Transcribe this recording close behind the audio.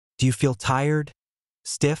Do you feel tired,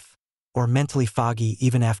 stiff, or mentally foggy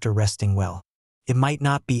even after resting well? It might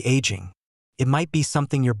not be aging. It might be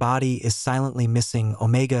something your body is silently missing: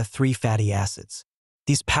 omega-3 fatty acids.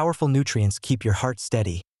 These powerful nutrients keep your heart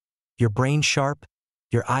steady, your brain sharp,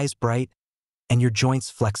 your eyes bright, and your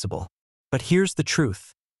joints flexible. But here's the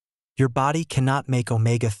truth. Your body cannot make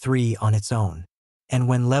omega-3 on its own. And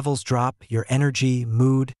when levels drop, your energy,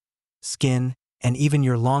 mood, skin, and even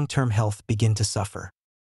your long-term health begin to suffer.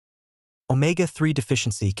 Omega-3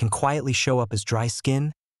 deficiency can quietly show up as dry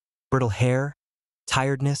skin, brittle hair,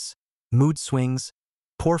 tiredness, mood swings,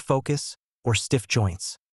 poor focus, or stiff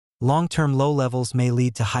joints. Long-term low levels may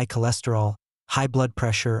lead to high cholesterol, high blood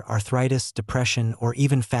pressure, arthritis, depression, or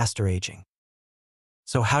even faster aging.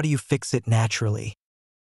 So how do you fix it naturally?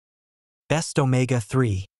 Best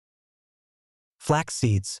omega-3. Flax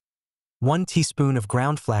seeds. 1 teaspoon of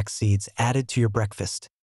ground flax seeds added to your breakfast.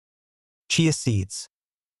 Chia seeds.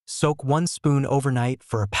 Soak 1 spoon overnight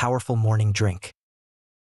for a powerful morning drink.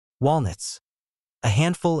 Walnuts. A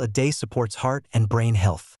handful a day supports heart and brain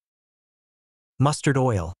health. Mustard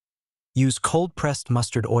oil. Use cold-pressed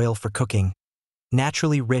mustard oil for cooking,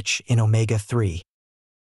 naturally rich in omega-3.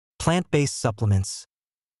 Plant-based supplements.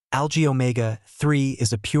 Algae omega-3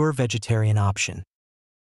 is a pure vegetarian option.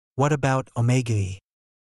 What about Omega-3?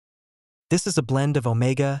 This is a blend of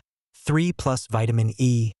omega-3 plus vitamin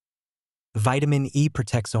E. Vitamin E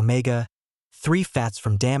protects omega-3 fats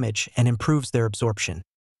from damage and improves their absorption.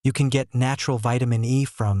 You can get natural vitamin E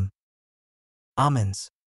from almonds,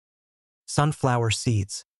 sunflower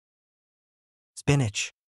seeds, spinach.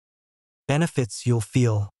 Benefits: you'll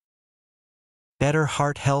feel better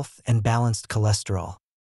heart health and balanced cholesterol,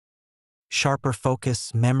 sharper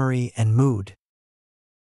focus, memory, and mood,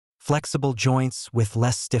 flexible joints with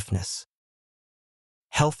less stiffness,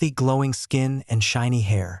 healthy glowing skin and shiny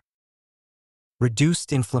hair,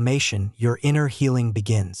 reduced inflammation. Your inner healing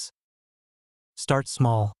begins. Start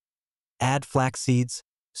small. Add flax seeds,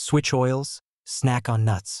 switch oils, snack on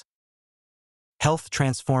nuts. Health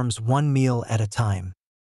transforms one meal at a time.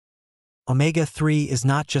 Omega-3 is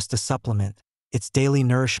not just a supplement, it's daily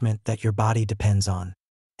nourishment that your body depends on.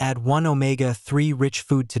 Add 1 omega-3 rich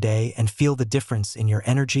food today and feel the difference in your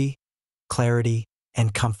energy, clarity,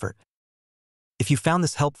 and comfort. If you found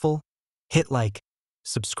this helpful, hit like,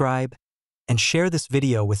 subscribe, and share this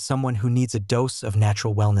video with someone who needs a dose of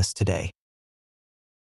natural wellness today.